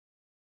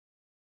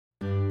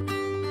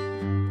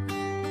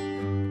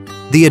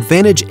The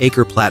Advantage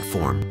Acre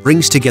platform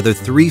brings together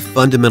three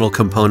fundamental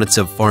components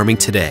of farming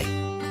today: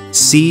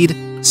 seed,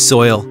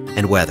 soil,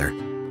 and weather.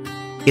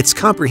 It's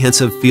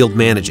comprehensive field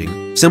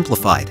managing,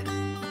 simplified.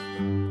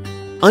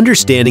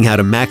 Understanding how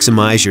to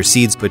maximize your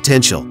seed's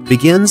potential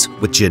begins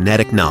with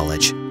genetic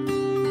knowledge.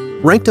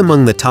 Ranked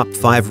among the top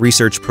 5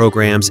 research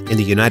programs in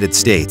the United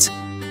States,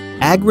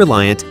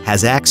 AgReliant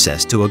has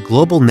access to a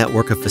global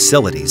network of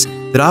facilities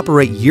that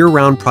operate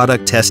year-round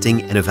product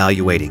testing and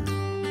evaluating.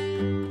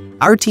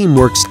 Our team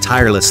works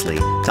tirelessly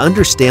to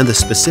understand the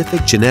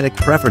specific genetic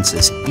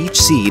preferences each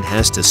seed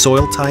has to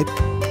soil type,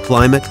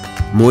 climate,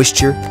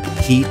 moisture,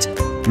 heat,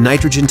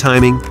 nitrogen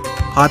timing,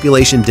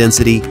 population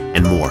density,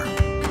 and more.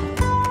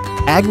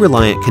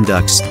 AgReliant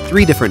conducts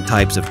 3 different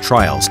types of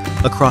trials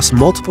across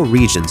multiple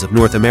regions of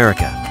North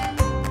America.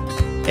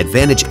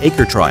 Advantage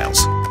Acre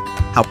trials,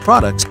 how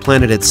products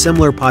planted at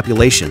similar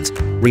populations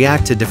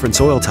react to different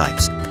soil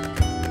types.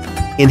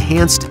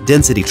 Enhanced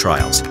density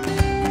trials,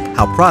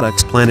 how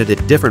products planted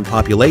at different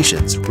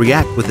populations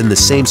react within the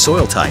same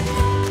soil type.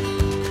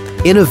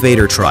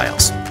 Innovator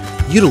trials,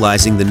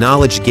 utilizing the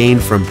knowledge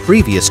gained from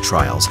previous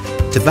trials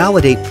to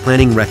validate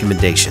planting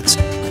recommendations.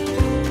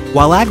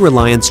 While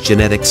AgReliant's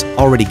genetics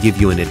already give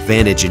you an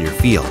advantage in your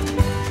field,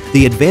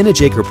 the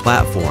Advantage Acre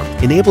platform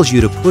enables you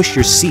to push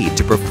your seed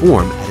to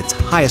perform at its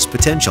highest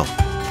potential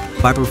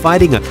by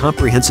providing a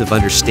comprehensive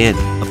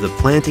understanding of the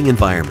planting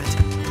environment.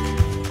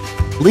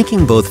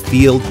 Linking both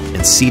field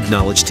and seed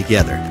knowledge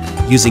together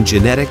using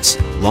genetics,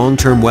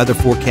 long-term weather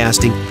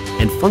forecasting,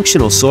 and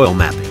functional soil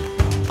mapping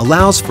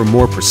allows for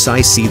more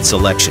precise seed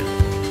selection,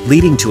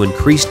 leading to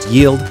increased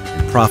yield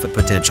and profit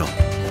potential.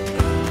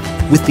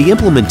 With the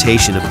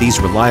implementation of these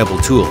reliable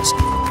tools,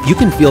 you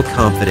can feel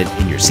confident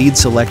in your seed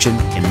selection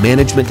and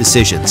management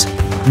decisions,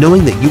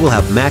 knowing that you will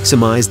have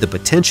maximized the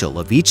potential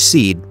of each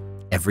seed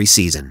every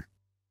season.